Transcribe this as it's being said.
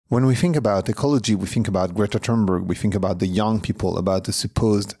When we think about ecology, we think about Greta Thunberg, we think about the young people, about the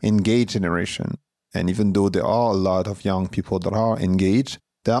supposed engaged generation. And even though there are a lot of young people that are engaged,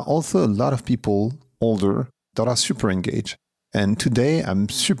 there are also a lot of people older that are super engaged. And today, I'm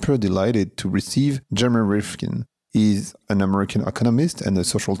super delighted to receive Jeremy Rifkin. He's an American economist and a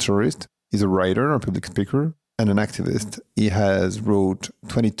social theorist. He's a writer, a public speaker, and an activist. He has wrote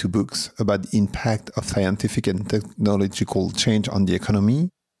 22 books about the impact of scientific and technological change on the economy.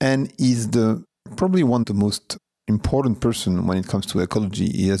 And he's probably one of the most important person when it comes to ecology.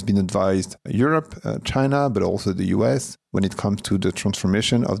 He has been advised Europe, China, but also the US when it comes to the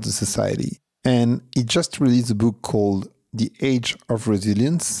transformation of the society. And he just released a book called The Age of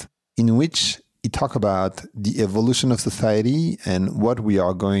Resilience, in which he talks about the evolution of society and what we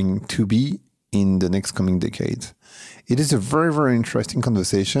are going to be in the next coming decades. It is a very, very interesting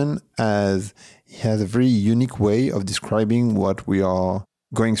conversation as he has a very unique way of describing what we are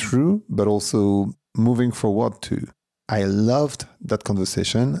going through, but also moving forward too. I loved that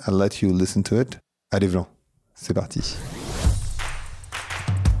conversation. I'll let you listen to it. Allez, Vlan, c'est parti.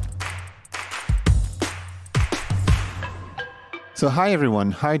 So hi,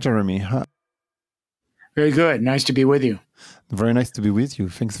 everyone. Hi, Jeremy. Hi. Very good. Nice to be with you. Very nice to be with you.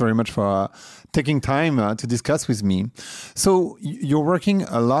 Thanks very much for taking time to discuss with me. So you're working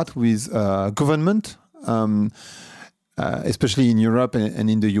a lot with government, especially in Europe and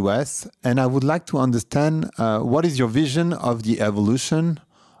in the US. And I would like to understand what is your vision of the evolution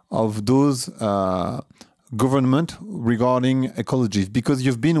of those government regarding ecology? Because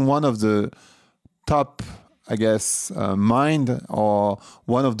you've been one of the top, I guess, mind or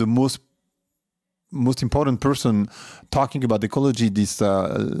one of the most important person talking about ecology this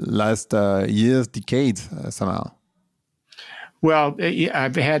last years, decades, somehow. Well,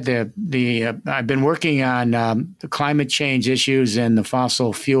 I've had I've been working on the climate change issues and the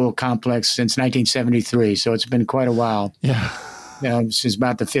fossil fuel complex since 1973. So it's been quite a while. Yeah. This is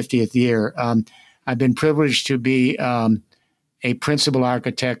about the 50th year. I've been privileged to be a principal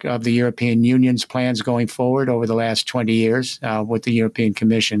architect of the European Union's plans going forward over the last 20 years with the European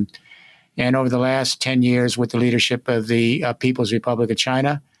Commission. And over the last 10 years with the leadership of the People's Republic of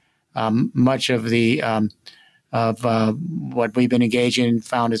China, much of the what we've been engaged in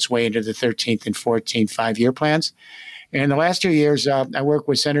found its way into the 13th and 14th five-year plans. And in the last 2 years, I worked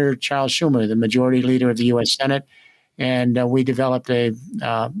with Senator Charles Schumer, the majority leader of the U.S. Senate, and we developed a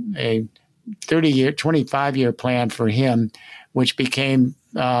 30-year, 25-year plan for him, which became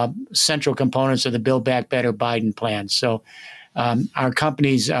central components of the Build Back Better Biden plan. So our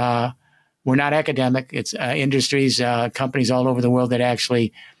companies, we're not academic. It's industries, companies all over the world that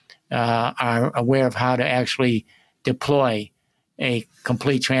actually are aware of how to actually deploy a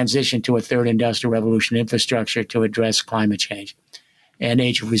complete transition to a third industrial revolution infrastructure to address climate change and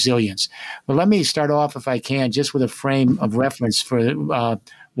age of resilience. Well, let me start off, if I can, just with a frame of reference for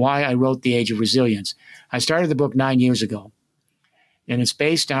why I wrote The Age of Resilience. I started the book 9 years ago, and it's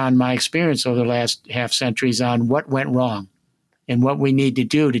based on my experience over the last half centuries on what went wrong and what we need to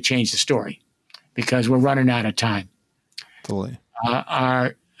do to change the story, because we're running out of time. Totally.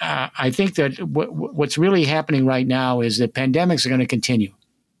 I think that what's really happening right now is that pandemics are going to continue.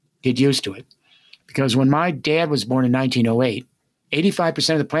 Get used to it. Because when my dad was born in 1908,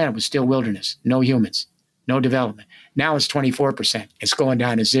 85% of the planet was still wilderness, no humans, no development. Now it's 24%. It's going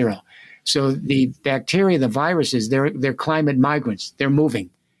down to zero. So the bacteria, the viruses, they're climate migrants. They're moving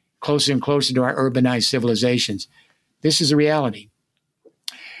closer and closer to our urbanized civilizations. This is a reality.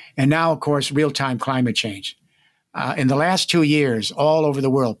 And now, of course, real-time climate change. In the last 2 years, all over the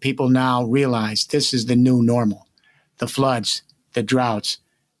world, people now realize this is the new normal. The floods, the droughts,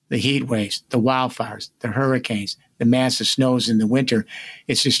 the heat waves, the wildfires, the hurricanes, the massive snows in the winter.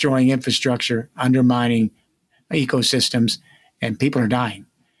 It's destroying infrastructure, undermining ecosystems, and people are dying.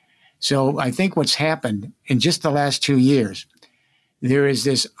 So I think what's happened in just the last 2 years, there is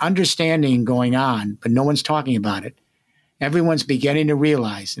this understanding going on, but no one's talking about it. Everyone's beginning to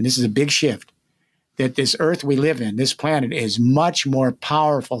realize, and this is a big shift, that this earth we live in, this planet, is much more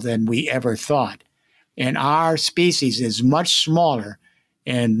powerful than we ever thought. And our species is much smaller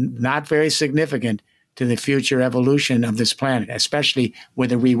and not very significant to the future evolution of this planet, especially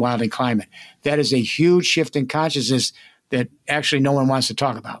with a rewilding climate. That is a huge shift in consciousness that actually no one wants to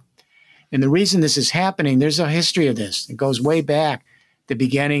talk about. And the reason this is happening, there's a history of this. It goes way back, the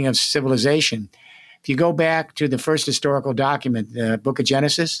beginning of civilization. If you go back to the first historical document, the Book of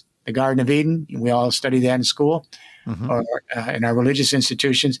Genesis, the Garden of Eden, we all study that in school or in our religious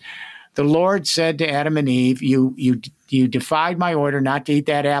institutions. The Lord said to Adam and Eve, you defied my order not to eat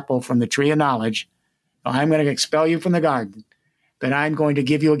that apple from the tree of knowledge. I'm going to expel you from the garden. but I'm going to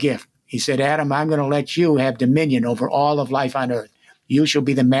give you a gift. He said, Adam, I'm going to let you have dominion over all of life on earth. You shall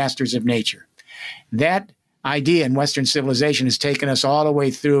be the masters of nature. That idea in Western civilization has taken us all the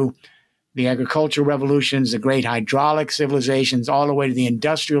way through the agricultural revolutions, the great hydraulic civilizations, all the way to the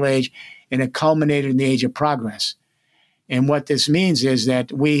industrial age, and it culminated in the age of progress. And what this means is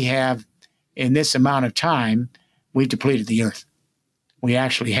that we have, in this amount of time, we've depleted the earth. We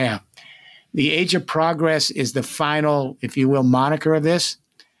actually have. The age of progress is the final, if you will, moniker of this.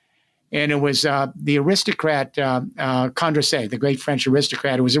 And it was the aristocrat, Condorcet, the great French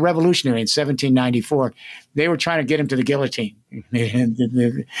aristocrat, who was a revolutionary in 1794. They were trying to get him to the guillotine.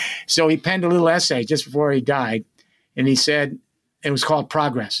 So he penned a little essay just before he died. And he said, it was called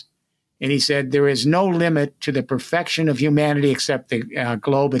Progress. And he said, there is no limit to the perfection of humanity except the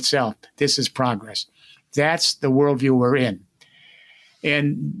globe itself. This is progress. That's the worldview we're in.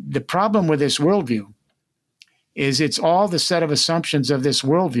 And the problem with this worldview is it's all the set of assumptions of this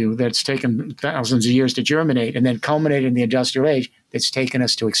worldview that's taken thousands of years to germinate and then culminated in the industrial age that's taken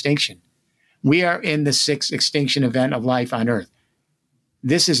us to extinction. We are in the sixth extinction event of life on Earth.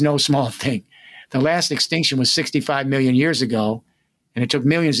 This is no small thing. The last extinction was 65 million years ago, and it took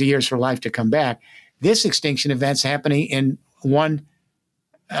millions of years for life to come back. This extinction event's happening in one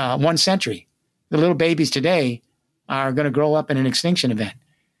century. The little babies today are going to grow up in an extinction event.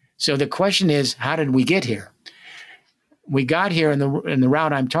 So the question is, how did we get here? We got here in the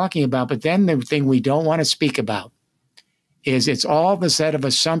route I'm talking about, but then the thing we don't want to speak about is it's all the set of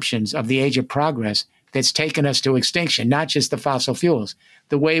assumptions of the age of progress that's taken us to extinction, not just the fossil fuels,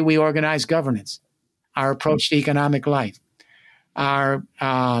 the way we organize governance, our approach to economic life, our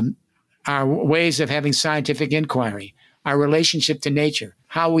ways of having scientific inquiry, our relationship to nature,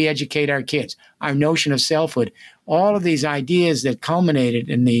 how we educate our kids, our notion of selfhood, all of these ideas that culminated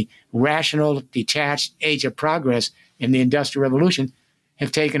in the rational, detached age of progress in the Industrial Revolution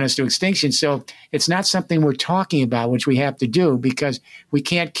have taken us to extinction. So it's not something we're talking about, which we have to do because we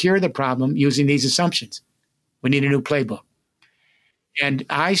can't cure the problem using these assumptions. We need a new playbook. And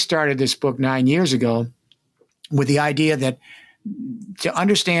I started this book 9 years ago with the idea that to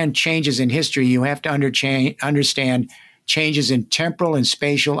understand changes in history, you have to understand changes in temporal and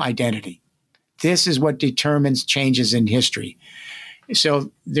spatial identity. This is what determines changes in history.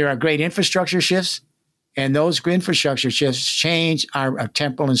 So there are great infrastructure shifts, and those infrastructure shifts change our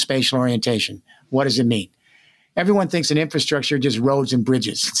temporal and spatial orientation. What does it mean? Everyone thinks an infrastructure just roads and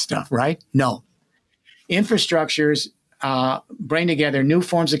bridges and stuff, right? No. Infrastructures bring together new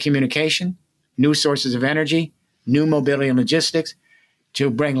forms of communication, new sources of energy, new mobility and logistics, to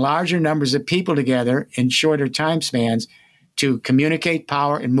bring larger numbers of people together in shorter time spans to communicate,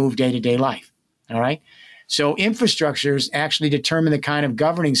 power, and move day-to-day life, all right? So infrastructures actually determine the kind of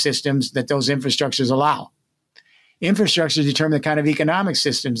governing systems that those infrastructures allow. Infrastructures determine the kind of economic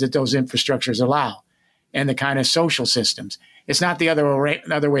systems that those infrastructures allow and the kind of social systems. It's not the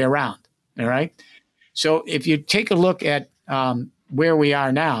other way around, all right? So if you take a look at where we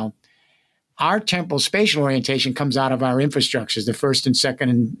are now, our temporal spatial orientation comes out of our infrastructures, the first and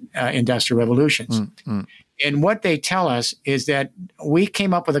second industrial revolutions. And what they tell us is that we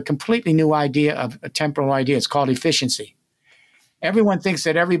came up with a completely new idea of a temporal idea. It's called efficiency. Everyone thinks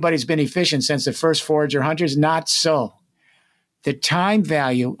that everybody's been efficient since the first forager hunters. Not so. The time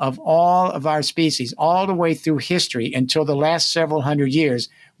value of all of our species, all the way through history until the last several hundred years,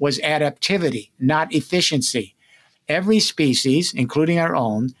 was adaptivity, not efficiency. Every species, including our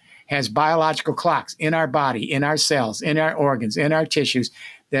own, has biological clocks in our body, in our cells, in our organs, in our tissues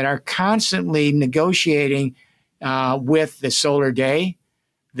that are constantly negotiating with the solar day,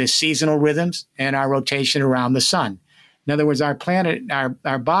 the seasonal rhythms, and our rotation around the sun. In other words, our planet,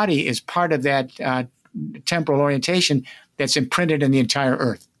 our body is part of that temporal orientation that's imprinted in the entire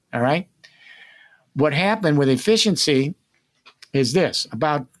Earth, all right? What happened with efficiency is this.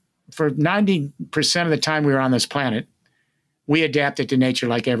 For 90% of the time we were on this planet, we adapted to nature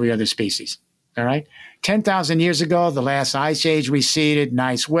like every other species, all right? 10,000 years ago, the last ice age receded,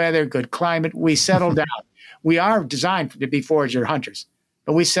 nice weather, good climate, we settled down. We are designed to be forager hunters,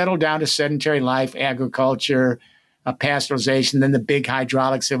 but we settled down to sedentary life, agriculture, pastoralization, then the big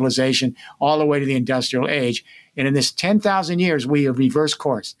hydraulic civilization, all the way to the industrial age. And in this 10,000 years, we have reversed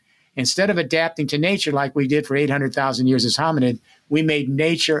course. Instead of adapting to nature like we did for 800,000 years as hominid, we made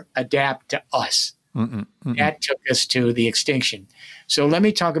nature adapt to us. That took us to the extinction. So let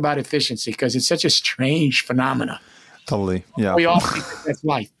me talk about efficiency because it's such a strange phenomena. Totally, yeah. We all think that's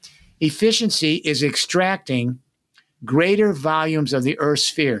life. Efficiency is extracting greater volumes of the Earth's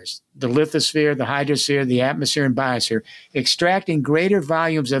spheres, the lithosphere, the hydrosphere, the atmosphere, and biosphere, extracting greater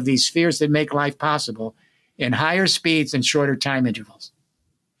volumes of these spheres that make life possible in higher speeds and shorter time intervals.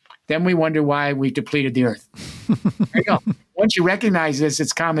 Then we wonder why we depleted the earth. There you go. Once you recognize this,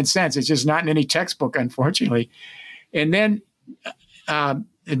 it's common sense. It's just not in any textbook, unfortunately. And then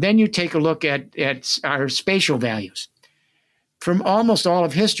you take a look at our spatial values. From almost all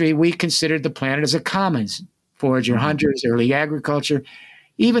of history, we considered the planet as a commons. Forager hunters, early agriculture,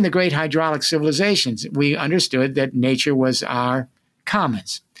 even the great hydraulic civilizations, we understood that nature was our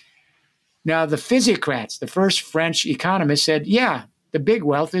commons. Now, the physiocrats, the first French economists, said, yeah, the big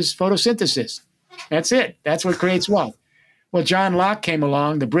wealth is photosynthesis. That's it. That's what creates wealth. Well, John Locke came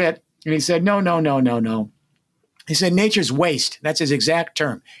along, the Brit, and he said, no. He said, nature's waste. That's his exact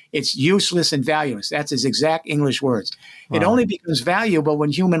term. It's useless and valueless. That's his exact English words. Wow. It only becomes valuable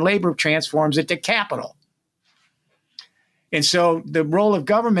when human labor transforms it to capital. And so the role of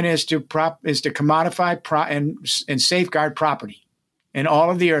government is to commodify and safeguard property. And all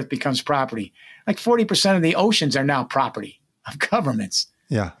of the earth becomes property. Like 40% of the oceans are now property of governments.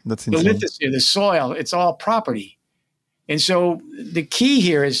 Yeah, that's insane. The lithosphere, the soil, it's all property. And so the key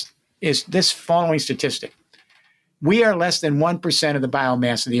here is this following statistic. We are less than 1% of the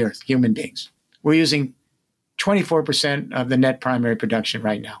biomass of the earth, human beings. We're using 24% of the net primary production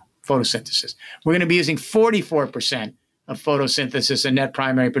right now, photosynthesis. We're going to be using 44% of photosynthesis and net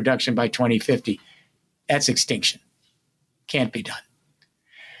primary production by 2050. That's extinction. Can't be done.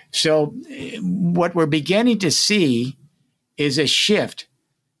 So what we're beginning to see is a shift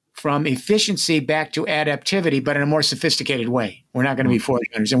from efficiency back to adaptivity, but in a more sophisticated way. We're not going to be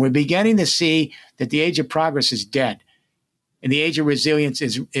forest hunters. And we're beginning to see that the age of progress is dead and the age of resilience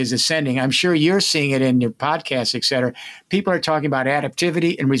is ascending. I'm sure you're seeing it in your podcasts, et cetera. People are talking about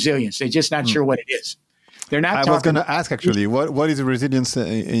adaptivity and resilience. They're just not sure what it is. They're not. I was going to ask actually, what is resilience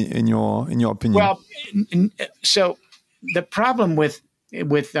in your opinion? Well, so the problem with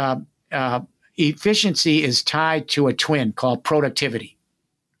efficiency is tied to a twin called productivity.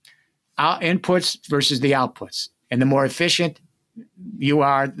 Our inputs versus the outputs. And the more efficient you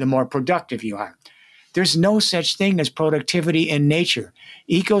are, the more productive you are. There's no such thing as productivity in nature.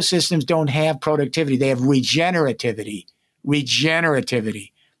 Ecosystems don't have productivity. They have regenerativity.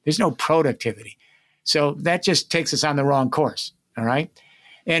 There's no productivity. So that just takes us on the wrong course, all right?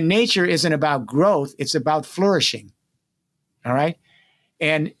 And nature isn't about growth. It's about flourishing, all right?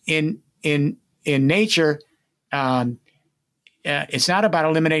 And in nature, it's not about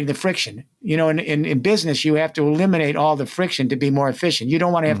eliminating the friction. You know, in business, you have to eliminate all the friction to be more efficient. You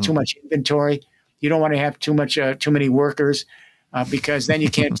don't want to have too much inventory. You don't want to have too many workers because then you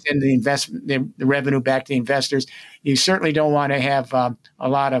can't send the revenue back to the investors. You certainly don't want to have a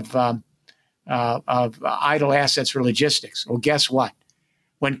lot of idle assets for logistics. Well, guess what?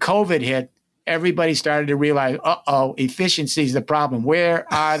 When COVID hit, everybody started to realize, efficiency is the problem. Where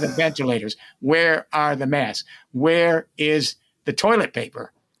are the ventilators? Where are the masks? Where is the toilet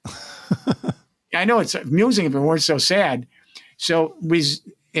paper? I know it's amusing if it weren't so sad. So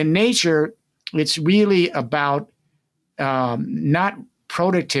in nature, it's really about not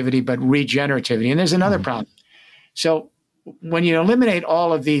productivity, but regenerativity. And there's another problem. So when you eliminate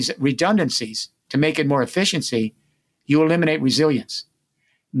all of these redundancies to make it more efficiency, you eliminate resilience.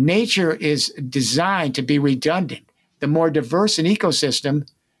 Nature is designed to be redundant. The more diverse an ecosystem,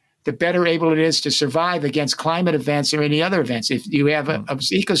 the better able it is to survive against climate events or any other events. If you have an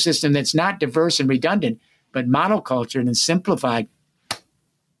ecosystem that's not diverse and redundant, but monocultured and simplified,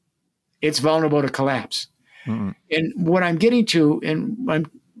 it's vulnerable to collapse. And what I'm getting to, and I'm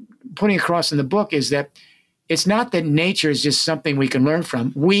putting across in the book, is that it's not that nature is just something we can learn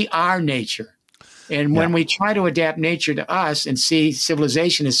from. We are nature. And when we try to adapt nature to us and see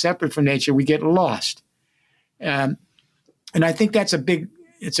civilization as separate from nature, we get lost. And I think it's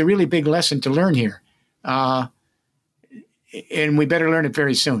a really big lesson to learn here. And we better learn it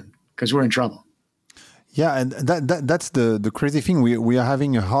very soon because we're in trouble. Yeah, and that's the crazy thing. We are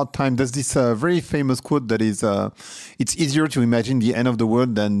having a hard time. There's this very famous quote that is, it's easier to imagine the end of the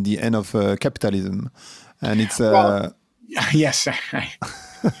world than the end of capitalism. And it's... yes.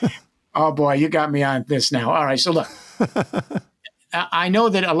 Oh, boy, you got me on this now. All right, so look. I know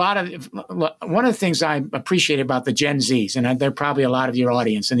that one of the things I appreciate about the Gen Zs, and they're probably a lot of your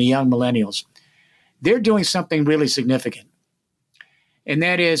audience, and the young millennials, they're doing something really significant. And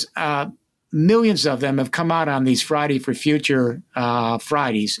that is millions of them have come out on these Friday for Future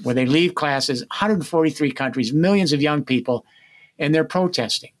Fridays where they leave classes, 143 countries, millions of young people, and they're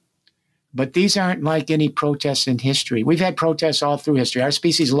protesting. But these aren't like any protests in history. We've had protests all through history. Our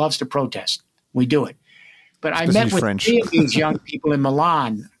species loves to protest. We do it. But I met with three of these young people in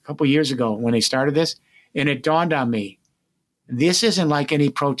Milan a couple of years ago when they started this, and it dawned on me. This isn't like any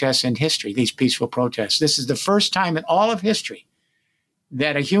protests in history, these peaceful protests. This is the first time in all of history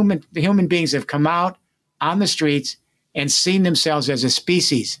that the human beings have come out on the streets and seen themselves as a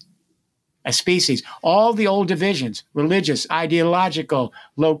species. A species. All the old divisions, religious, ideological,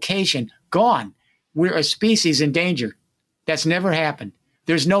 location, gone. We're a species in danger. That's never happened.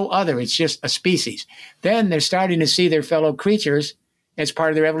 There's no other. It's just a species. Then they're starting to see their fellow creatures as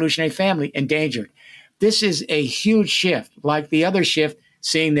part of their evolutionary family endangered. This is a huge shift, like the other shift,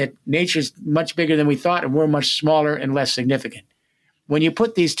 seeing that nature's much bigger than we thought and we're much smaller and less significant. When you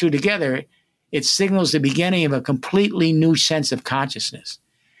put these two together, it signals the beginning of a completely new sense of consciousness.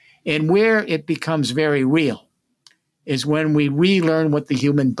 And where it becomes very real is when we relearn what the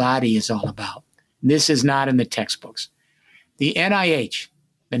human body is all about. This is not in the textbooks. The NIH,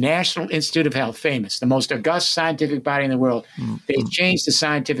 the National Institute of Health, famous, the most august scientific body in the world, they've changed the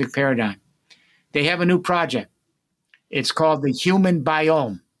scientific paradigm. They have a new project. It's called the human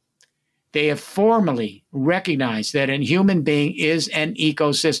biome. They have formally recognized that a human being is an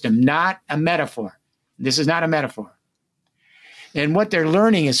ecosystem, not a metaphor. This is not a metaphor. And what they're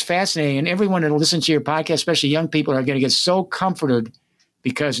learning is fascinating. And everyone that will listen to your podcast, especially young people, are going to get so comforted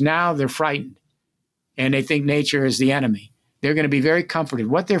because now they're frightened and they think nature is the enemy. They're going to be very comforted.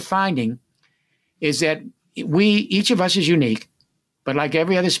 What they're finding is that each of us is unique, but like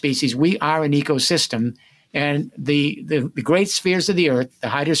every other species, we are an ecosystem. And the great spheres of the earth, the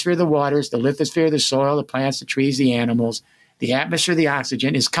hydrosphere of the waters, the lithosphere of the soil, the plants, the trees, the animals, the atmosphere, the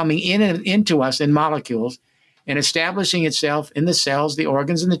oxygen, is coming in and into us in molecules and establishing itself in the cells, the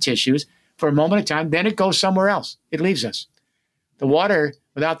organs, and the tissues for a moment of time. Then it goes somewhere else. It leaves us. The water,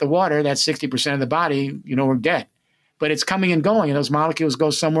 without the water, that's 60% of the body, we're dead. But it's coming and going, and those molecules go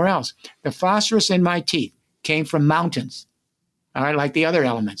somewhere else. The phosphorus in my teeth came from mountains, all right, like the other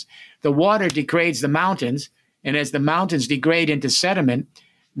elements. The water degrades the mountains, and as the mountains degrade into sediment,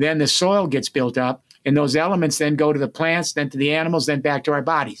 then the soil gets built up, and those elements then go to the plants, then to the animals, then back to our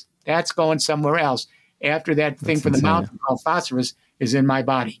bodies. That's going somewhere else after that thing from the mountain called phosphorus is in my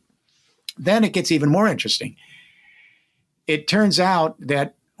body. Then it gets even more interesting. It turns out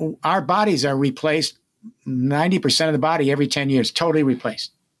that our bodies are replaced 90% of the body every 10 years, totally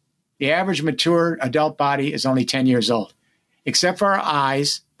replaced. The average mature adult body is only 10 years old, except for our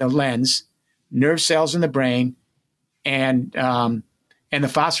eyes, the lens, nerve cells in the brain, and the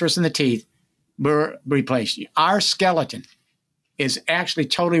phosphorus in the teeth were replaced. Our skeleton is actually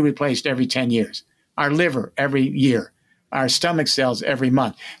totally replaced every 10 years. Our liver every year, our stomach cells every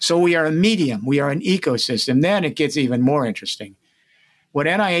month. So we are a medium. We are an ecosystem. Then it gets even more interesting. What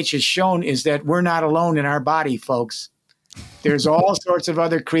NIH has shown is that we're not alone in our body, folks. There's all sorts of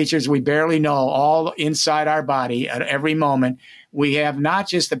other creatures we barely know all inside our body at every moment. We have not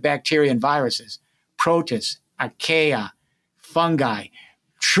just the bacteria and viruses, protists, archaea, fungi,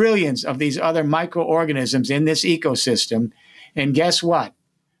 trillions of these other microorganisms in this ecosystem. And guess what?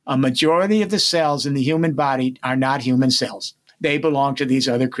 A majority of the cells in the human body are not human cells. They belong to these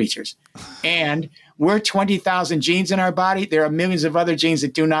other creatures. And we're 20,000 genes in our body. There are millions of other genes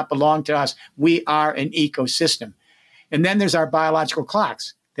that do not belong to us. We are an ecosystem. And then there's our biological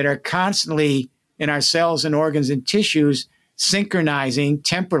clocks that are constantly in our cells and organs and tissues, synchronizing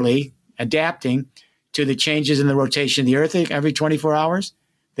temporally, adapting to the changes in the rotation of the earth every 24 hours,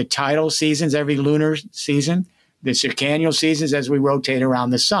 the tidal seasons every lunar season, the circadian seasons as we rotate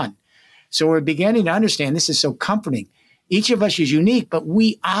around the sun. So we're beginning to understand this is so comforting. Each of us is unique, but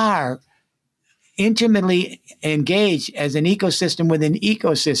we are intimately engaged as an ecosystem within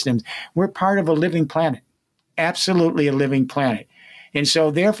ecosystems. We're part of a living planet, absolutely a living planet. And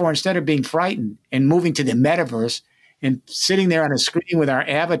so therefore, instead of being frightened and moving to the metaverse and sitting there on a screen with our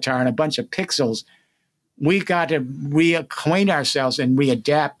avatar and a bunch of pixels, we've got to reacquaint ourselves and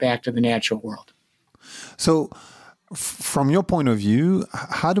readapt back to the natural world. So from your point of view,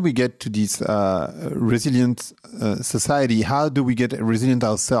 how do we get to this resilient society? How do we get resilient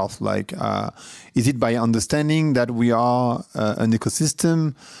ourselves? Like, is it by understanding that we are an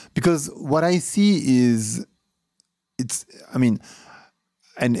ecosystem? Because what I see is,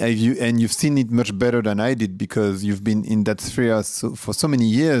 and you've seen it much better than I did because you've been in that sphere for so many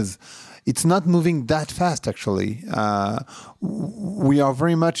years. It's not moving that fast, actually. We are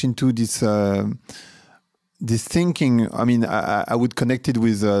very much into this thinking. I would connect it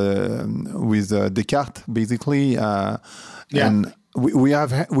with Descartes, basically. And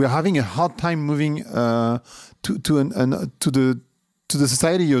we're having a hard time moving to the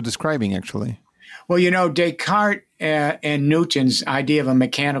society you're describing, actually. Well, Descartes and Newton's idea of a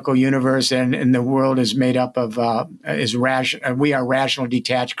mechanical universe and the world is made up of we are rational,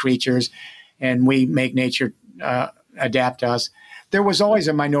 detached creatures, and we make nature adapt us. There was always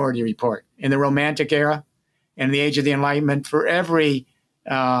a Minority Report in the Romantic era and the Age of the Enlightenment. For every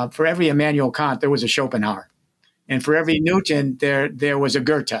Immanuel Kant, there was a Schopenhauer, and for every Newton, there was a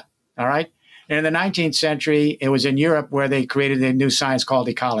Goethe. All right. And in the 19th century, it was in Europe where they created a new science called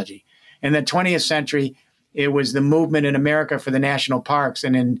ecology. In the 20th century, it was the movement in America for the national parks,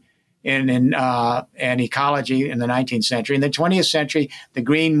 and in ecology in the 19th century. In the 20th century, the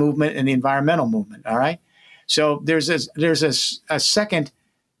green movement and the environmental movement. All right. So there's a second,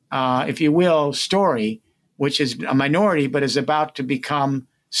 if you will, story, which is a minority, but is about to become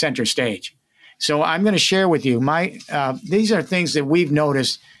center stage. So I'm going to share with you these are things that we've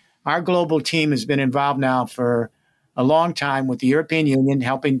noticed. Our global team has been involved now for a long time with the European Union,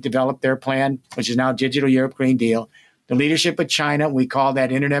 helping develop their plan, which is now Digital Europe Green Deal. The leadership of China, we call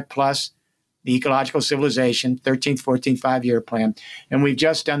that Internet Plus, the Ecological Civilization, 13th, 14th, 5-year plan. And we've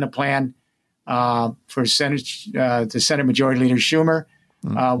just done the plan for the Senate Majority Leader Schumer,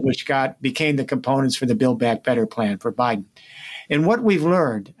 which became the components for the Build Back Better plan for Biden. And what we've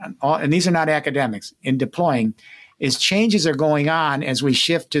learned, and these are not academics, in deploying, is changes are going on as we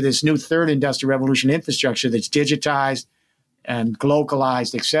shift to this new third industrial revolution infrastructure that's digitized and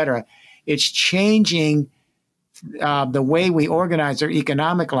localized, et cetera. It's changing the way we organize our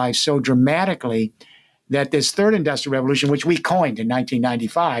economic life so dramatically that this third industrial revolution, which we coined in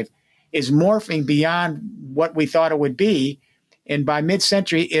 1995, is morphing beyond what we thought it would be. And by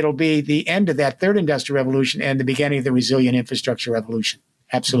mid-century, it'll be the end of that third industrial revolution and the beginning of the resilient infrastructure revolution.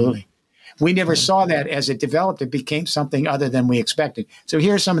 Absolutely. We never saw that as it developed. It became something other than we expected. So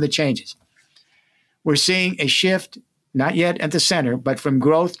here are some of the changes. We're seeing a shift, not yet at the center, but from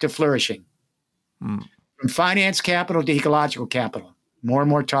growth to flourishing. From finance capital to ecological capital. More and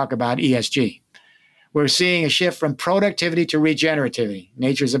more talk about ESG. We're seeing a shift from productivity to regenerativity.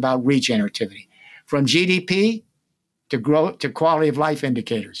 Nature is about regenerativity. From GDP to growth to quality of life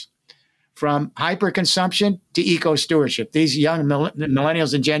indicators. From hyperconsumption to eco-stewardship. These young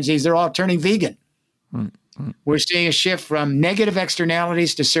millennials and Gen Zs, they're all turning vegan. We're seeing a shift from negative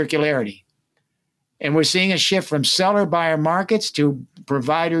externalities to circularity. And we're seeing a shift from seller-buyer markets to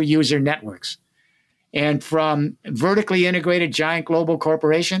provider-user networks. And from vertically integrated giant global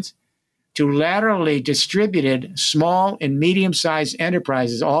corporations to laterally distributed small and medium-sized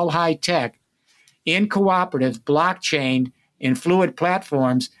enterprises, all high-tech, in cooperative, blockchain, in fluid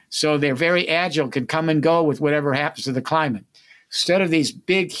platforms, so they're very agile, can come and go with whatever happens to the climate. Instead of these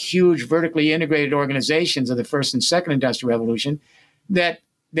big, huge, vertically integrated organizations of the first and second industrial revolution that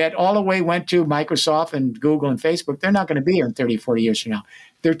all the way went to Microsoft and Google and Facebook, they're not going to be here in 30, 40 years from now.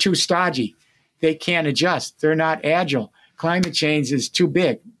 They're too stodgy. They can't adjust. They're not agile. Climate change is too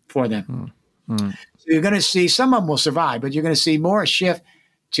big for them. So you're going to see, some of them will survive, but you're going to see more shift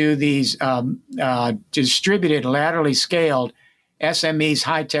to these distributed, laterally scaled SMEs,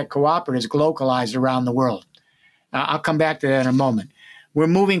 high-tech cooperatives localized around the world. I'll come back to that in a moment. We're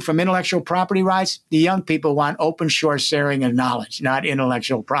moving from intellectual property rights. The young people want open source sharing of knowledge, not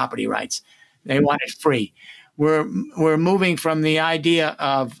intellectual property rights. They want it free. We're moving from the idea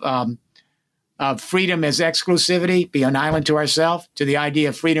of freedom as exclusivity, be an island to ourselves, to the idea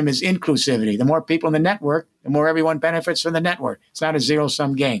of freedom as inclusivity. The more people in the network, the more everyone benefits from the network. It's not a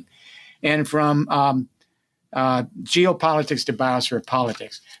zero-sum game. And from geopolitics to biosphere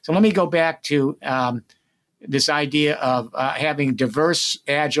politics. So let me go back to this idea of having diverse,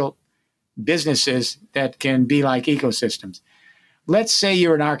 agile businesses that can be like ecosystems. Let's say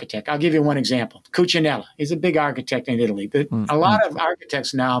you're an architect. I'll give you one example. Cucinella. He's a big architect in Italy. But a lot of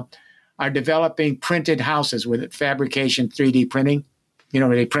architects now are developing printed houses with fabrication, 3D printing. You know,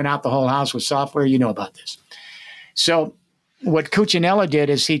 they print out the whole house with software. You know about this. So what Cucinella did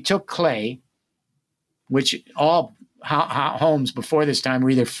is he took clay, which all homes before this time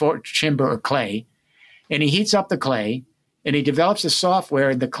were either timber or clay, and he heats up the clay, and he develops the software,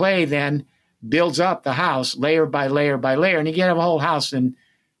 and the clay then builds up the house layer by layer by layer, and you get a whole house in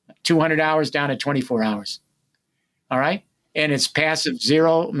 200 hours down to 24 hours. All right? And it's passive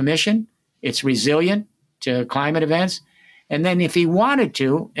zero emission. It's resilient to climate events. And then if he wanted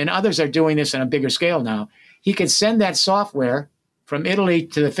to, and others are doing this on a bigger scale now, he could send that software from Italy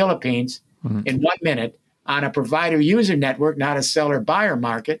to the Philippines in 1 minute on a provider-user network, not a seller-buyer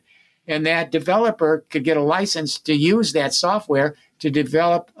market. And that developer could get a license to use that software to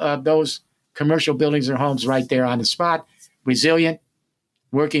develop those commercial buildings or homes right there on the spot, resilient,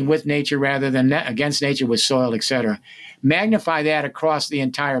 working with nature rather than against nature with soil, et cetera. Magnify that across the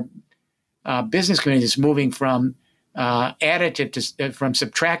entire business community that's moving from from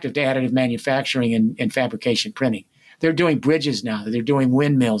subtractive to additive manufacturing and fabrication printing. They're doing bridges now. They're doing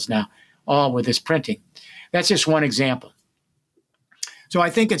windmills now, all with this printing. That's just one example. So I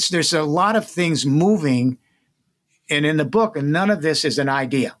think there's a lot of things moving, and in the book, and none of this is an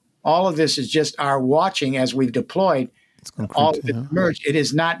idea. All of this is just our watching as we've deployed. All of it emerged. It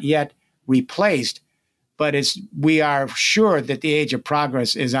is not yet replaced, but we are sure that the age of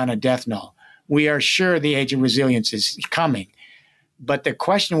progress is on a death knell. We are sure the age of resilience is coming. But the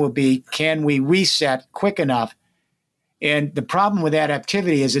question will be, can we reset quick enough? And the problem with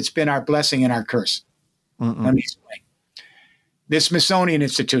adaptivity is it's been our blessing and our curse. Let me explain. The Smithsonian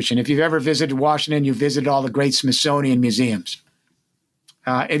Institution, if you've ever visited Washington, you've visited all the great Smithsonian museums.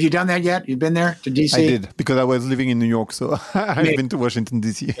 Have you done that yet? You've been there to D.C.? I did, because I was living in New York, so I've been to Washington,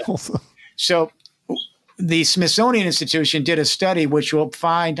 D.C. also. So the Smithsonian Institution did a study which will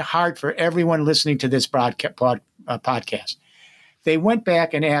find hard for everyone listening to this podcast. They went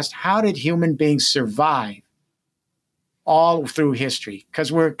back and asked, how did human beings survive all through history?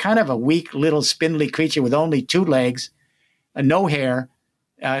 Because we're kind of a weak, little, spindly creature with only 2 legs, no hair,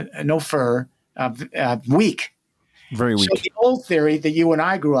 no fur, weak. Very weak. So the old theory that you and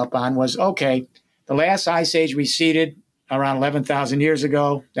I grew up on was, okay, the last ice age receded around 11,000 years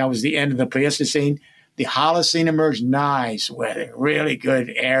ago. That was the end of the Pleistocene. The Holocene emerged, nice weather, really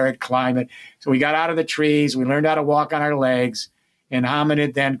good arid climate. So we got out of the trees, we learned how to walk on our legs, and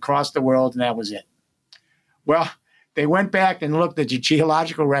hominid then crossed the world, and that was it. Well, they went back and looked at the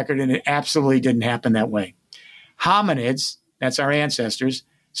geological record, and it absolutely didn't happen that way. Hominids, that's our ancestors,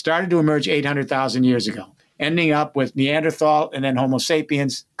 started to emerge 800,000 years ago, ending up with Neanderthal and then Homo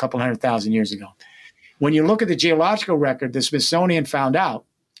sapiens a couple 100,000 years ago. When you look at the geological record, the Smithsonian found out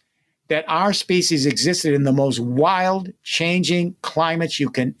that our species existed in the most wild, changing climates you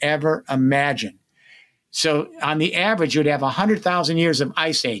can ever imagine. So on the average, you'd have 100,000 years of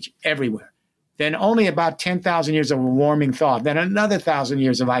ice age everywhere. Then only about 10,000 years of a warming thaw. Then another 1,000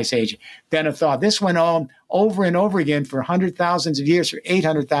 years of ice age. Then a thaw. This went on over and over again for 100,000 years, for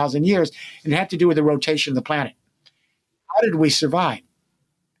 800,000 years. And it had to do with the rotation of the planet. How did we survive?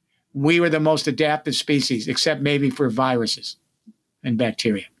 We were the most adaptive species, except maybe for viruses and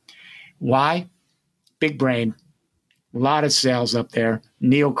bacteria. Why? Big brain, a lot of cells up there,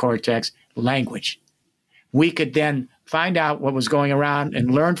 neocortex, language. We could then find out what was going around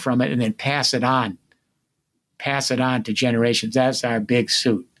and learn from it and then pass it on to generations. That's our big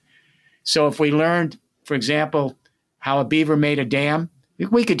suit. So if we learned, for example, how a beaver made a dam,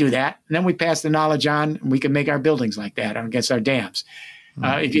 we could do that. And then we pass the knowledge on and we can make our buildings like that against our dams.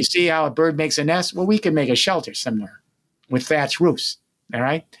 If you see how a bird makes a nest, well, we can make a shelter somewhere with thatched roofs, all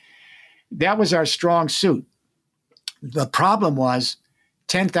right? That was our strong suit. The problem was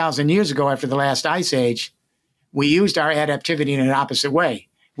 10,000 years ago after the last ice age, we used our adaptivity in an opposite way.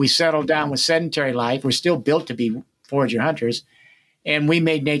 We settled down with sedentary life. We're still built to be forager hunters. And we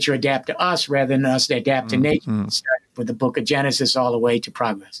made nature adapt to us rather than us adapt to nature. Started with the book of Genesis all the way to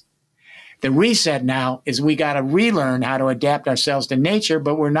progress. The reset now is we got to relearn how to adapt ourselves to nature,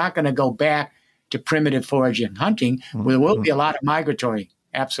 but we're not going to go back to primitive foraging hunting. There will be a lot of migratory,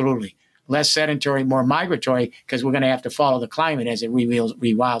 absolutely. Less sedentary, more migratory, because we're going to have to follow the climate as it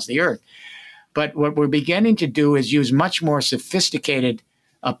rewilds the earth. But what we're beginning to do is use much more sophisticated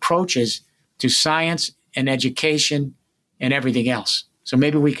approaches to science and education and everything else. So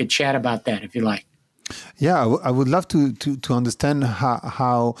maybe we could chat about that if you like. Yeah, I would love to understand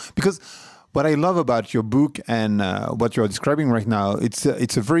how because what I love about your book and what you're describing right now, it's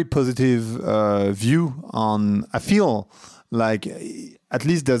a very positive view on. I feel like at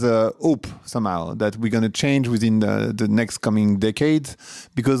least there's a hope somehow that we're going to change within the next coming decades,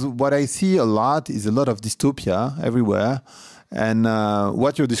 because what I see a lot is a lot of dystopia everywhere, and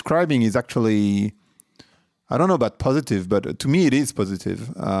what you're describing is actually, I don't know about positive, but to me it is positive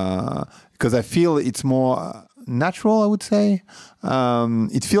because I feel it's more natural, I would say.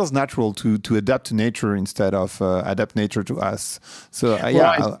 It feels natural to adapt to nature instead of adapt nature to us. So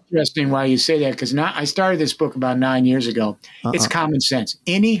It's interesting why you say that, because I started this book about 9 years ago. It's common sense.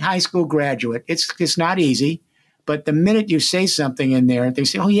 Any high school graduate, it's not easy, but the minute you say something in there, they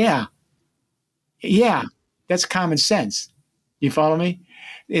say, oh yeah, that's common sense. You follow me?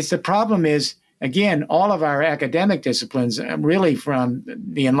 The problem is, again, all of our academic disciplines, really from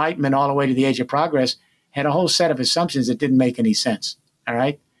the Enlightenment all the way to the Age of Progress, had a whole set of assumptions that didn't make any sense, all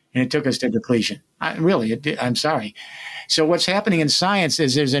right? And it took us to depletion. I'm sorry. So what's happening in science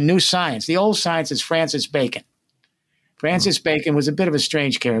is there's a new science. The old science is Francis Bacon. Francis Bacon was a bit of a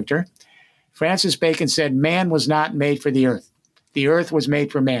strange character. Francis Bacon said man was not made for the earth. The earth was made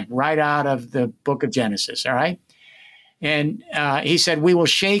for man, right out of the book of Genesis, all right? And he said, we will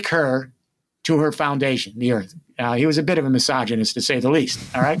shake her to her foundation, the earth. He was a bit of a misogynist, to say the least,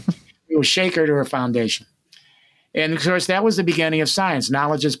 all right? We will shake her to her foundation. And of course, that was the beginning of science.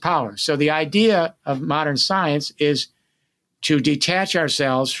 Knowledge is power. So the idea of modern science is to detach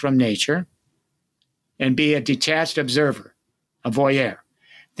ourselves from nature and be a detached observer, a voyeur.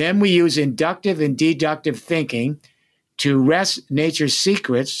 Then we use inductive and deductive thinking to wrest nature's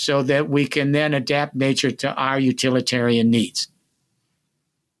secrets so that we can then adapt nature to our utilitarian needs.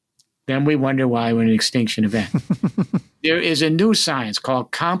 Then we wonder why we're in an extinction event. There is a new science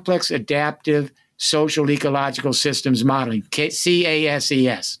called complex adaptive social ecological systems modeling,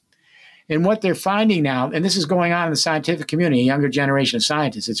 CASES. And what they're finding now, and this is going on in the scientific community, a younger generation of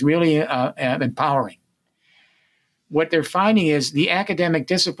scientists, it's really empowering. What they're finding is the academic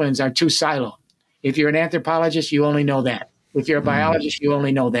disciplines are too siloed. If you're an anthropologist, you only know that. If you're a biologist, you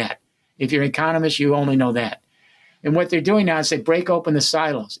only know that. If you're an economist, you only know that. And what they're doing now is they break open the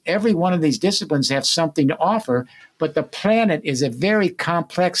silos. Every one of these disciplines have something to offer, but the planet is a very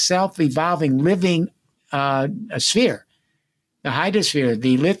complex, self-evolving, living sphere. The hydrosphere,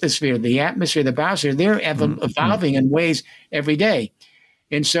 the lithosphere, the atmosphere, the biosphere, they're evolving in ways every day.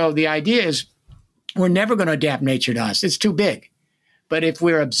 And so the idea is we're never going to adapt nature to us. It's too big. But if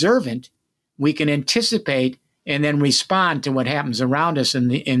we're observant, we can anticipate and then respond to what happens around us in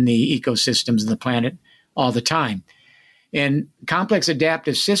the ecosystems of the planet all the time. And complex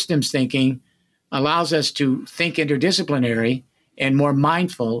adaptive systems thinking allows us to think interdisciplinary and more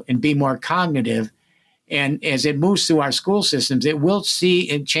mindful and be more cognitive. And as it moves through our school systems, it will see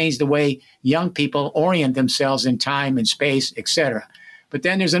and change the way young people orient themselves in time and space, et cetera. But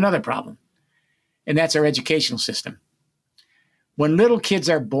then there's another problem, and that's our educational system. When little kids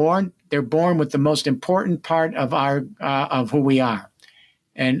are born, they're born with the most important part of of who we are.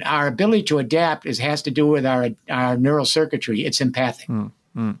 And our ability to adapt has to do with our neural circuitry. It's empathic.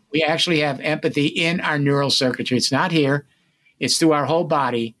 We actually have empathy in our neural circuitry. It's not here. It's through our whole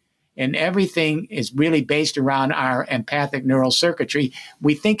body. And everything is really based around our empathic neural circuitry.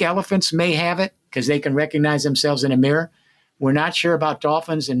 We think elephants may have it because they can recognize themselves in a mirror. We're not sure about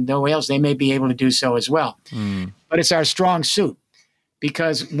dolphins and the whales. They may be able to do so as well. But it's our strong suit.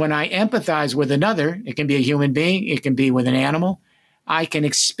 Because when I empathize with another, it can be a human being, it can be with an animal, I can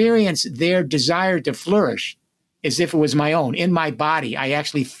experience their desire to flourish as if it was my own. In my body, I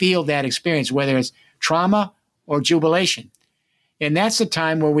actually feel that experience, whether it's trauma or jubilation. And that's the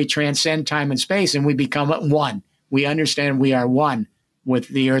time where we transcend time and space and we become one. We understand we are one with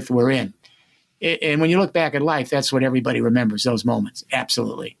the earth we're in. And when you look back at life, that's what everybody remembers, those moments.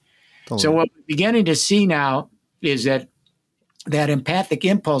 Absolutely. Totally. So what we're beginning to see now is that empathic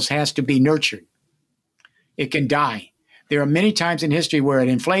impulse has to be nurtured. It can die. There are many times in history where it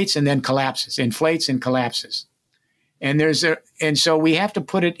inflates and then collapses, inflates and collapses. And so we have to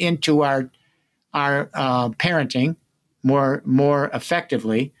put it into our parenting more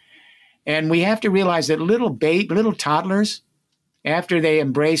effectively. And we have to realize that little toddlers, after they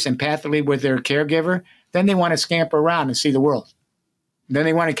embrace empathically with their caregiver, then they want to scamper around and see the world. Then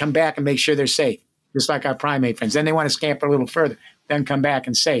they want to come back and make sure they're safe, just like our primate friends. Then they want to scamper a little further, then come back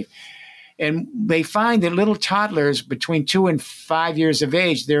and safe. And they find that little toddlers between 2 and 5 years of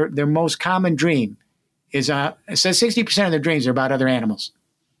age, their most common dream is, it says 60% of their dreams are about other animals,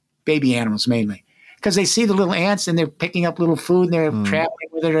 baby animals mainly. Because they see the little ants and they're picking up little food and they're traveling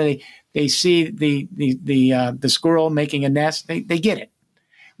with it, or they see the squirrel making a nest. They get it.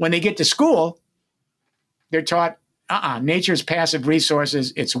 When they get to school, they're taught, nature's passive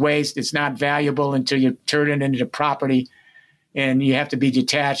resources, it's waste, it's not valuable until you turn it into property. And you have to be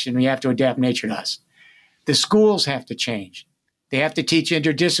detached and we have to adapt nature to us. The schools have to change. They have to teach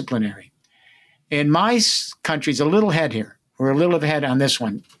interdisciplinary. And my country's a little ahead here. We're a little ahead on this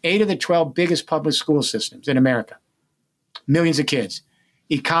one. 8 of the 12 biggest public school systems in America. Millions of kids.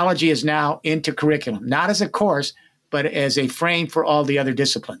 Ecology is now into curriculum, not as a course, but as a frame for all the other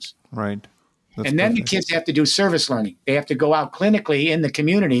disciplines. Right. That's and then perfect. the kids have to do service learning. They have to go out clinically in the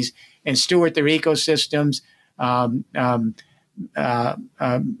communities and steward their ecosystems,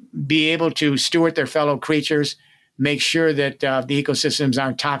 be able to steward their fellow creatures, make sure that the ecosystems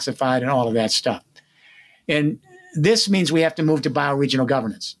aren't toxified and all of that stuff. And this means we have to move to bioregional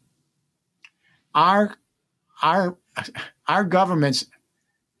governance. Our governments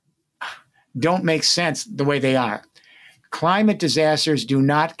don't make sense the way they are. Climate disasters do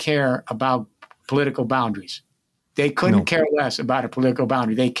not care about political boundaries. They couldn't care less about a political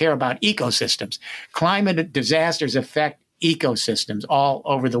boundary. They care about ecosystems. Climate disasters affect ecosystems all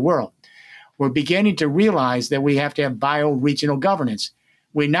over the world. We're beginning to realize that we have to have bioregional governance.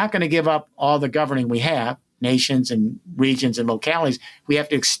 We're not going to give up all the governing we have, nations and regions and localities. We have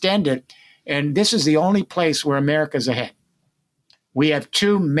to extend it. And this is the only place where America's ahead. We have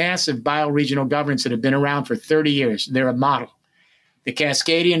two massive bioregional governments that have been around for 30 years. They're a model. The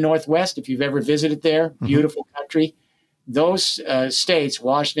Cascadian Northwest, if you've ever visited there, beautiful country. Those states,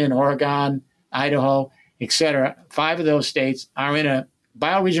 Washington, Oregon, Idaho, et cetera, 5 of those states are in a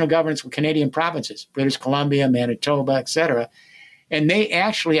bioregional governance with Canadian provinces, British Columbia, Manitoba, et cetera. And they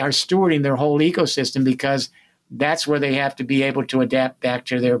actually are stewarding their whole ecosystem because that's where they have to be able to adapt back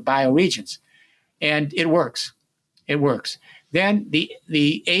to their bioregions. And it works. It works. Then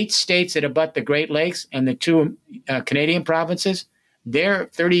the 8 states that abut the Great Lakes and the 2 Canadian provinces, they're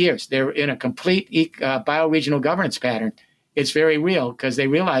 30 years. They're in a complete bioregional governance pattern. It's very real because they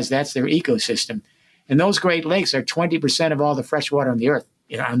realize that's their ecosystem. And those Great Lakes are 20% of all the fresh water on the earth,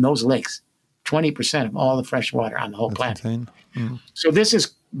 on those lakes. 20% of all the fresh water on the whole planet. So this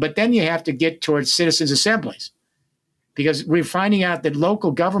is, but then you have to get towards citizens' assemblies because we're finding out that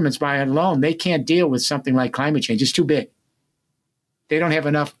local governments by alone, they can't deal with something like climate change. It's too big. They don't have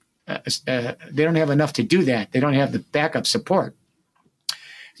enough. They don't have enough to do that. They don't have the backup support.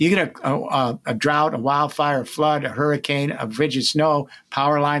 You get a drought, a wildfire, a flood, a hurricane, a frigid snow,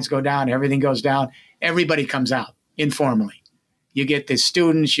 power lines go down, everything goes down. Everybody comes out informally. You get the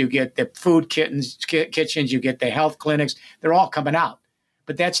students, you get the food kitchens, you get the health clinics. They're all coming out.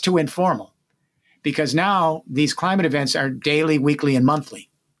 But that's too informal because now these climate events are daily, weekly, and monthly,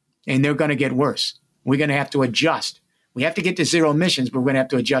 and they're going to get worse. We're going to have to adjust. We have to get to zero emissions, but we're going to have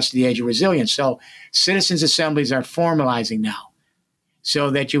to adjust to the age of resilience. So citizens' assemblies are formalizing now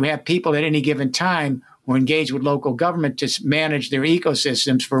so that you have people at any given time who engage with local government to manage their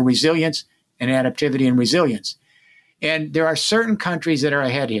ecosystems for resilience and adaptivity and resilience. And there are certain countries that are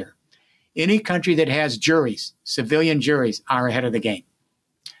ahead here. Any country that has juries, civilian juries, are ahead of the game.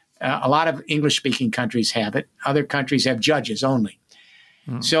 A lot of English-speaking countries have it. Other countries have judges only.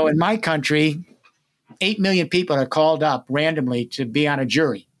 So in my country, 8 million people are called up randomly to be on a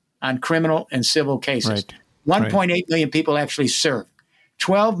jury on criminal and civil cases. 1.8 million people actually serve.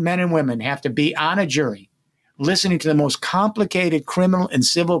 12 men and women have to be on a jury listening to the most complicated criminal and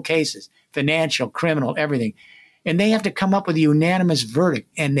civil cases, financial, criminal, everything. And they have to come up with a unanimous verdict,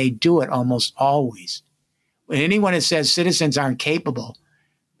 and they do it almost always. When anyone that says citizens aren't capable,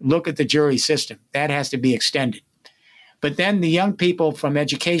 look at the jury system. That has to be extended. But then the young people from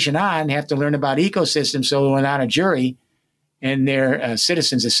education on have to learn about ecosystems so when on a jury and their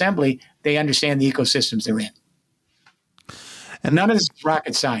citizens' assembly, they understand the ecosystems they're in. And none of this is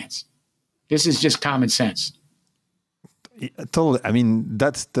rocket science. This is just common sense. Totally. I mean,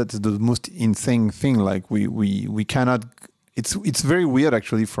 that's the most insane thing. Like we cannot. It's very weird,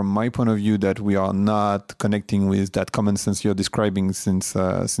 actually, from my point of view, that we are not connecting with that common sense you're describing since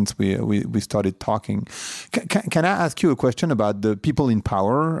we started talking. Can I ask you a question about the people in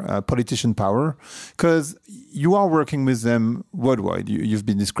power, politician power? Because you are working with them worldwide. You've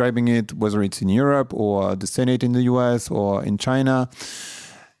been describing it, whether it's in Europe or the Senate in the US or in China.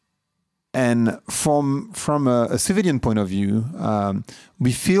 And from a civilian point of view,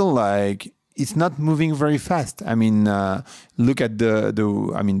 we feel like it's not moving very fast. I mean, look at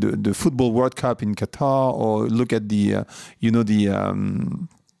the football World Cup in Qatar, or look at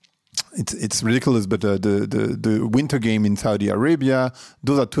it's ridiculous, but the Winter Game in Saudi Arabia.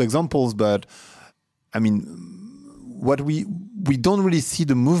 Those are 2 examples, but I mean, what we don't really see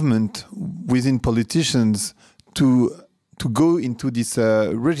the movement within politicians to go into this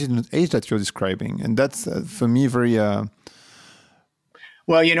resident age that you're describing. And that's, for me, very...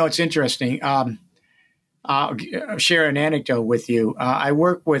 Well, it's interesting. I'll share an anecdote with you. I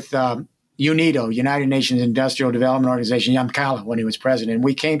worked with UNIDO, United Nations Industrial Development Organization, Yamkala, when he was president.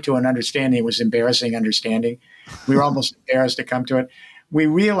 We came to an understanding. It was embarrassing understanding. We were almost embarrassed to come to it. We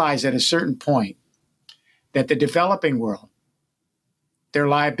realized at a certain point that the developing world, their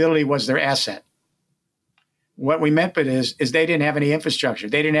liability was their asset. What we meant by this is they didn't have any infrastructure.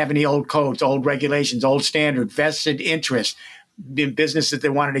 They didn't have any old codes, old regulations, old standards, vested interest in businesses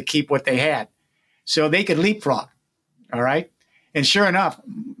that wanted to keep what they had. So they could leapfrog, all right? And sure enough,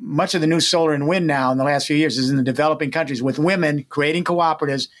 much of the new solar and wind now in the last few years is in the developing countries with women creating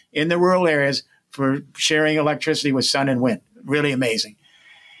cooperatives in the rural areas for sharing electricity with sun and wind. Really amazing.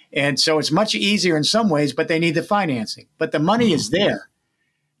 And so it's much easier in some ways, but they need the financing. But the money is there.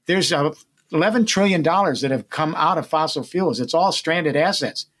 There's $11 trillion that have come out of fossil fuels. It's all stranded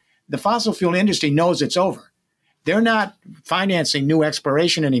assets. The fossil fuel industry knows it's over. They're not financing new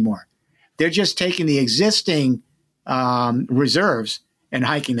exploration anymore. They're just taking the existing reserves and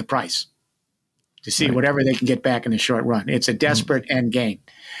hiking the price to see whatever they can get back in the short run. It's a desperate end game.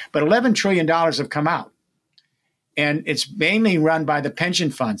 But $11 trillion have come out. And it's mainly run by the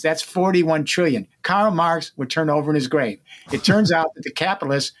pension funds. That's 41 trillion. Karl Marx would turn over in his grave. It turns out that the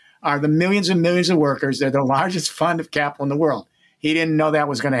capitalists are the millions and millions of workers. They're the largest fund of capital in the world. He didn't know that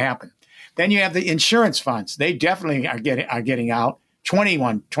was going to happen. Then you have the insurance funds. They definitely are getting out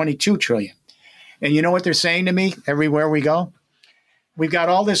 22 trillion. And you know what they're saying to me everywhere we go? We've got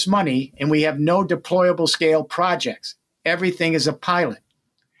all this money and we have no deployable scale projects. Everything is a pilot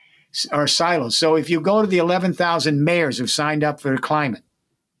or silos. So if you go to the 11,000 mayors who've signed up for climate,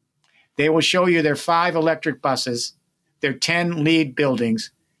 they will show you their 5 electric buses, their 10 LEED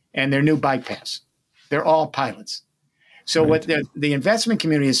buildings, and their new bike paths. They're all pilots. So what the investment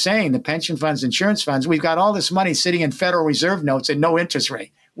community is saying, the pension funds, insurance funds, we've got all this money sitting in Federal Reserve notes at no interest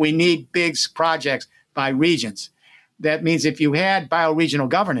rate. We need big projects by regions. That means if you had bioregional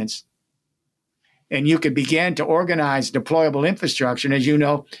governance and you could begin to organize deployable infrastructure, and as you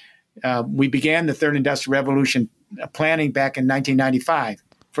know, we began the third industrial revolution planning back in 1995,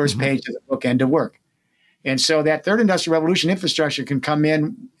 first page of the book, End of Work. And so that third industrial revolution infrastructure can come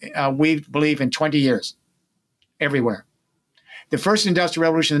in, we believe, in 20 years, everywhere. The first industrial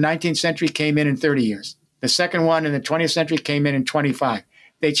revolution in the 19th century came in 30 years. The second one in the 20th century came in 25.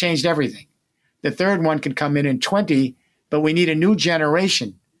 They changed everything. The third one can come in 20, but we need a new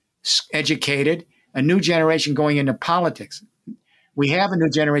generation educated, a new generation going into politics. We have a new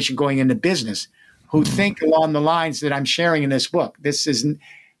generation going into business who think along the lines that I'm sharing in this book. This isn't,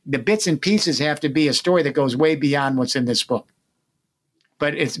 the bits and pieces have to be a story that goes way beyond what's in this book.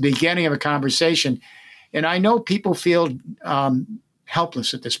 But it's the beginning of a conversation. And I know people feel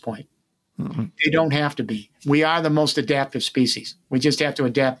helpless at this point. They don't have to be. We are the most adaptive species. We just have to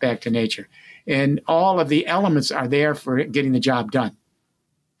adapt back to nature. And all of the elements are there for getting the job done.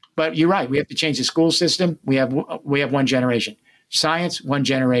 But you're right. We have to change the school system. We have one generation. Science, one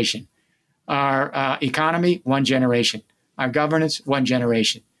generation. Our economy, one generation. Our governance, one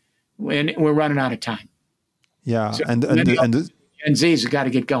generation. And we're running out of time. Yeah. So and Gen Z's have got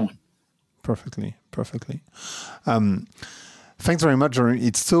to get going. Perfectly. Thanks very much, Jeremy.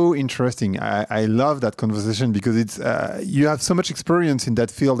 It's so interesting. I love that conversation because it's you have so much experience in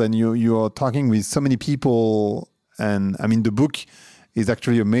that field, and you are talking with so many people. And I mean, the book is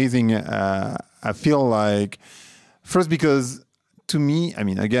actually amazing. I feel like, first, because to me, I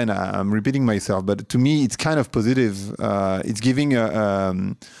mean, again, I'm repeating myself, but to me, it's kind of positive. It's giving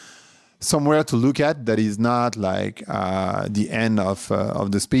somewhere to look at that is not like the end of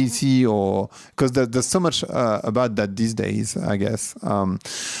the species, or because there's so much about that these days, I guess.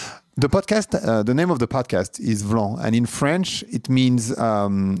 The podcast, the name of the podcast is Vlan, and in French it means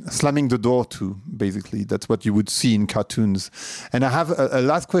slamming the door to. Basically, that's what you would see in cartoons. And I have a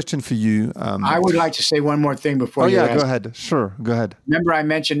last question for you. I would like to say one more thing before. Go ahead. Sure, go ahead. Remember, I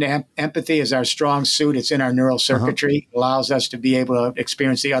mentioned empathy is our strong suit. It's in our neural circuitry. It allows us to be able to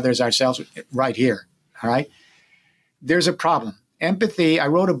experience the others ourselves right here. All right. There's a problem. Empathy, I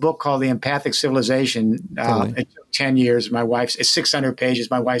wrote a book called The Empathic Civilization. It took 10 years. My wife's, it's 600 pages.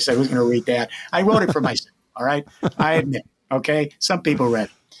 My wife said, who's going to read that? I wrote it for myself, all right? I admit, okay? Some people read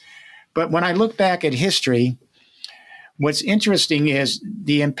it. But when I look back at history, what's interesting is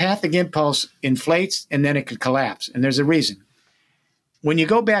the empathic impulse inflates and then it could collapse. And there's a reason. When you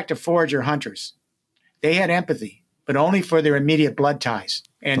go back to forager hunters, they had empathy, but only for their immediate blood ties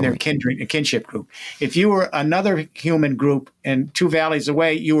and their kinship group. If you were another human group and 2 valleys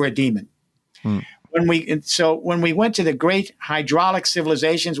away, you were a demon. When we went to the great hydraulic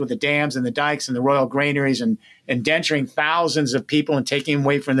civilizations with the dams and the dikes and the royal granaries and indenturing thousands of people and taking them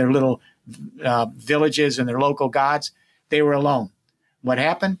away from their little villages and their local gods, they were alone. What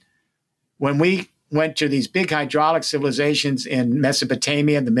happened? When we went to these big hydraulic civilizations in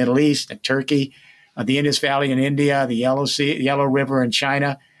Mesopotamia, the Middle East, and Turkey, the Indus Valley in India, the Yellow River in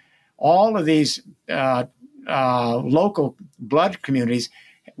China, all of these local blood communities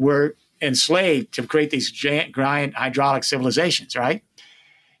were enslaved to create these giant hydraulic civilizations, right?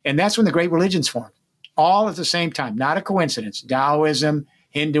 And that's when the great religions formed, all at the same time, not a coincidence. Taoism,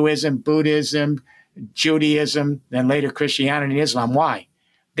 Hinduism, Buddhism, Judaism, then later Christianity and Islam. Why?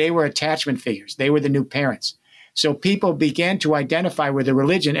 They were attachment figures. They were the new parents. So people began to identify with their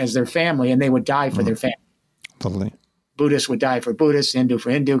religion as their family, and they would die for their family. Totally. Buddhists would die for Buddhists, Hindu for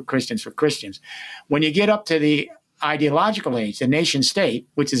Hindu, Christians for Christians. When you get up to the ideological age, the nation state,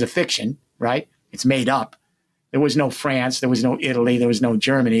 which is a fiction, right? It's made up. There was no France, there was no Italy, there was no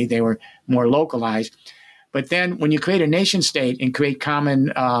Germany. They were more localized. But then when you create a nation state and create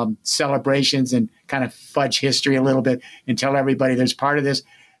common celebrations and kind of fudge history a little bit and tell everybody there's part of this,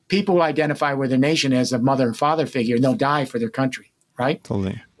 people will identify with their nation as a mother and father figure, and they'll die for their country, right?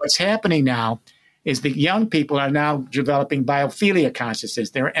 Totally. What's happening now is the young people are now developing biophilia consciousness.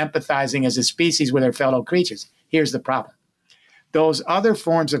 They're empathizing as a species with their fellow creatures. Here's the problem. Those other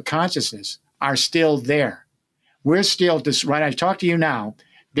forms of consciousness are still there. We're still, right, I talk to you now,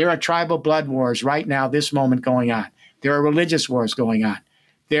 there are tribal blood wars right now, this moment going on. There are religious wars going on.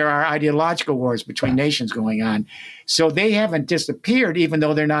 There are ideological wars between nations going on. So they haven't disappeared, even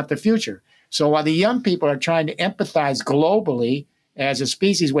though they're not the future. So while the young people are trying to empathize globally as a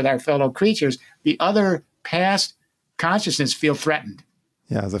species with our fellow creatures, the other past consciousness feel threatened.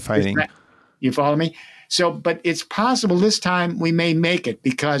 Yeah, the fighting. You follow me? So, but it's possible this time we may make it,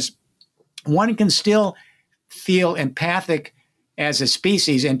 because one can still feel empathic as a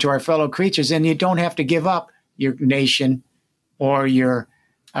species and to our fellow creatures, and you don't have to give up your nation or your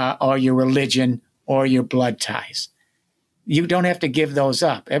religion or your blood ties. You don't have to give those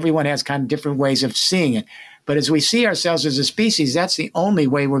up. Everyone has kind of different ways of seeing it. But as we see ourselves as a species, that's the only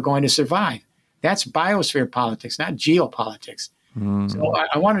way we're going to survive. That's biosphere politics, not geopolitics. So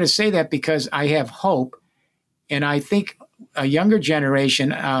I wanted to say that because I have hope. And I think a younger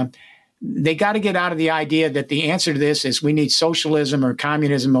generation, they got to get out of the idea that the answer to this is we need socialism or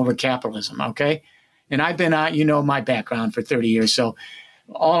communism over capitalism, okay? And I've been you know my background for 30 years. So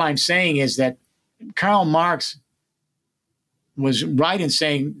all I'm saying is that Karl Marx was right in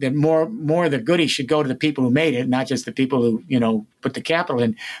saying that more of the goodies should go to the people who made it, not just the people who, you know, put the capital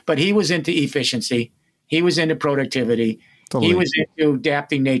in. But he was into efficiency. He was into productivity. Totally. He was into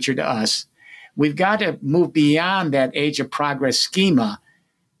adapting nature to us. We've got to move beyond that age of progress schema,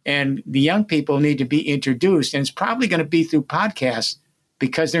 and the young people need to be introduced. And it's probably going to be through podcasts,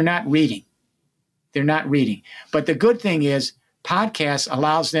 because they're not reading. They're not reading. But the good thing is podcasts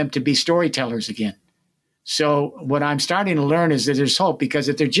allows them to be storytellers again. So what I'm starting to learn is that there's hope, because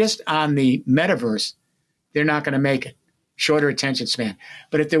if they're just on the metaverse, they're not going to make it. Shorter attention span.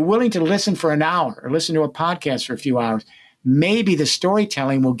 But if they're willing to listen for an hour or listen to a podcast for a few hours, maybe the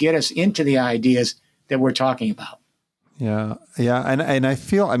storytelling will get us into the ideas that we're talking about. Yeah, and I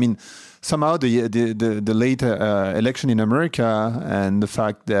feel, I mean, somehow the late election in America and the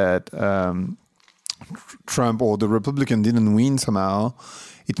fact that Trump or the Republican didn't win somehow,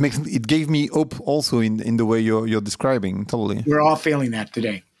 it gave me hope also in the way you're describing. Totally, we're all feeling that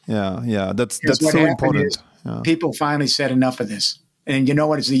today. Yeah, that's so important. Yeah. People finally said enough of this, and you know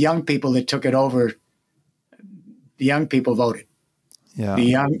what? It's the young people that took it over. The young people voted. Yeah,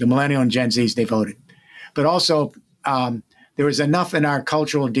 the millennial and Gen Zs, they voted, but also there was enough in our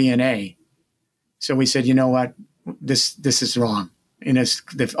cultural DNA. So we said, you know what, this is wrong, and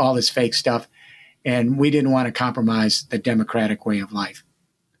all this fake stuff, and we didn't want to compromise the democratic way of life.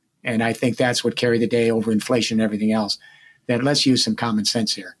 And I think that's what carried the day over inflation and everything else. That let's use some common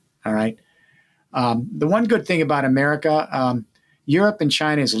sense here. All right. The one good thing about America, Europe and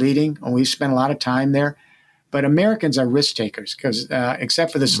China is leading, and we've spent a lot of time there. But Americans are risk takers, because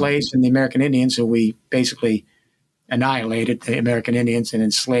except for the slaves and the American Indians, who we basically annihilated, the American Indians, and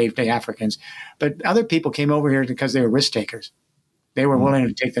enslaved the Africans. But other people came over here because they were risk takers. They were willing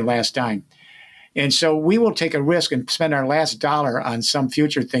to take their last dime. And so we will take a risk and spend our last dollar on some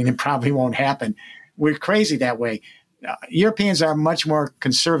future thing that probably won't happen. We're crazy that way. Europeans are much more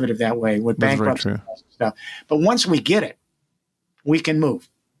conservative that way with bankruptcy and stuff. But once we get it, we can move.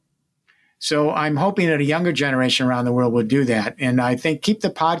 So I'm hoping that a younger generation around the world will do that. And I think keep the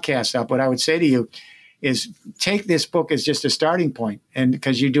podcast up. What I would say to you is take this book as just a starting point, and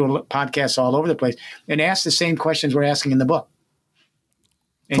because you do podcasts all over the place, and ask the same questions we're asking in the book.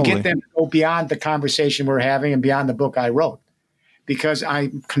 And get them to go beyond the conversation we're having and beyond the book I wrote. Because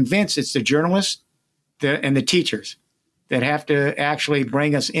I'm convinced it's the journalists and the teachers that have to actually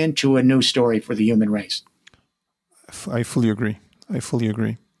bring us into a new story for the human race. I fully agree.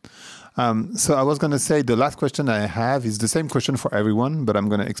 So I was going to say the last question I have is the same question for everyone, but I'm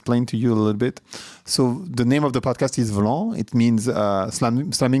going to explain to you a little bit. So the name of the podcast is Vlan. It means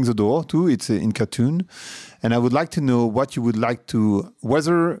slamming the door too. It's in cartoon. And I would like to know what you would like to,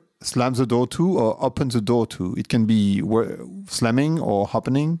 whether slam the door to or open the door to. It can be slamming or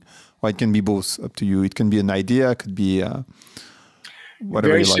opening, or it can be both, up to you. It can be an idea, it could be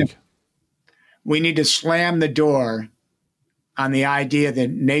whatever you like. We need to slam the door on the idea that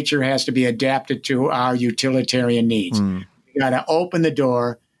nature has to be adapted to our utilitarian needs. We got to open the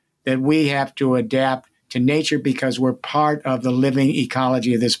door that we have to adapt to nature, because we're part of the living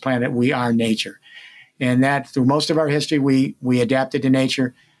ecology of this planet. We are nature. And that through most of our history, we adapted to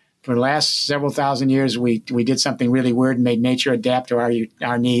nature. For the last several thousand years, we did something really weird and made nature adapt to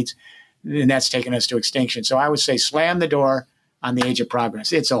our needs. And that's taken us to extinction. So I would say slam the door on the age of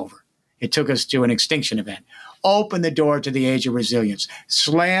progress. It's over. It took us to an extinction event. opened the door to the age of resilience,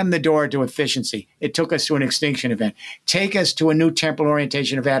 slammed the door to efficiency. It took us to an extinction event. Take us to a new temporal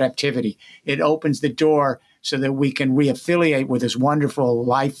orientation of adaptivity. It opens the door so that we can reaffiliate with this wonderful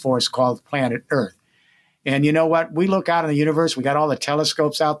life force called planet Earth. And you know what? We look out in the universe. We got all the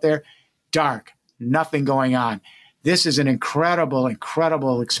telescopes out there. Dark, nothing going on. This is an incredible,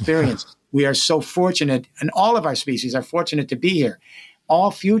 incredible experience. We are so fortunate, and all of our species are fortunate to be here.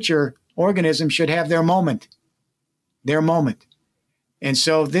 All future organisms should have their moment. Their moment. And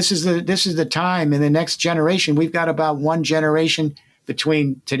so this is the time in the next generation. We've got about one generation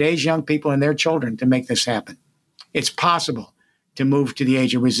between today's young people and their children to make this happen. It's possible to move to the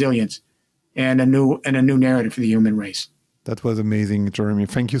age of resilience and a new narrative for the human race. That was amazing, Jeremy.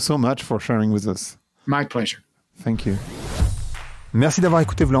 Thank you so much for sharing with us. My pleasure. Thank you. Merci d'avoir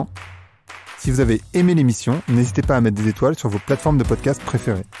écouté Vlan. Si vous avez aimé l'émission, n'hésitez pas à mettre des étoiles sur vos plateformes de podcast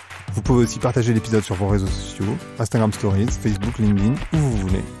préférées. Vous pouvez aussi partager l'épisode sur vos réseaux sociaux, Instagram Stories, Facebook, LinkedIn, où vous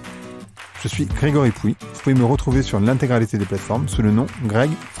voulez. Je suis Grégory Pouy. Vous pouvez me retrouver sur l'intégralité des plateformes sous le nom Greg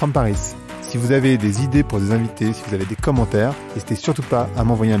from Paris. Si vous avez des idées pour des invités, si vous avez des commentaires, n'hésitez surtout pas à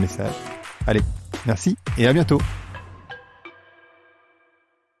m'envoyer un message. Allez, merci et à bientôt.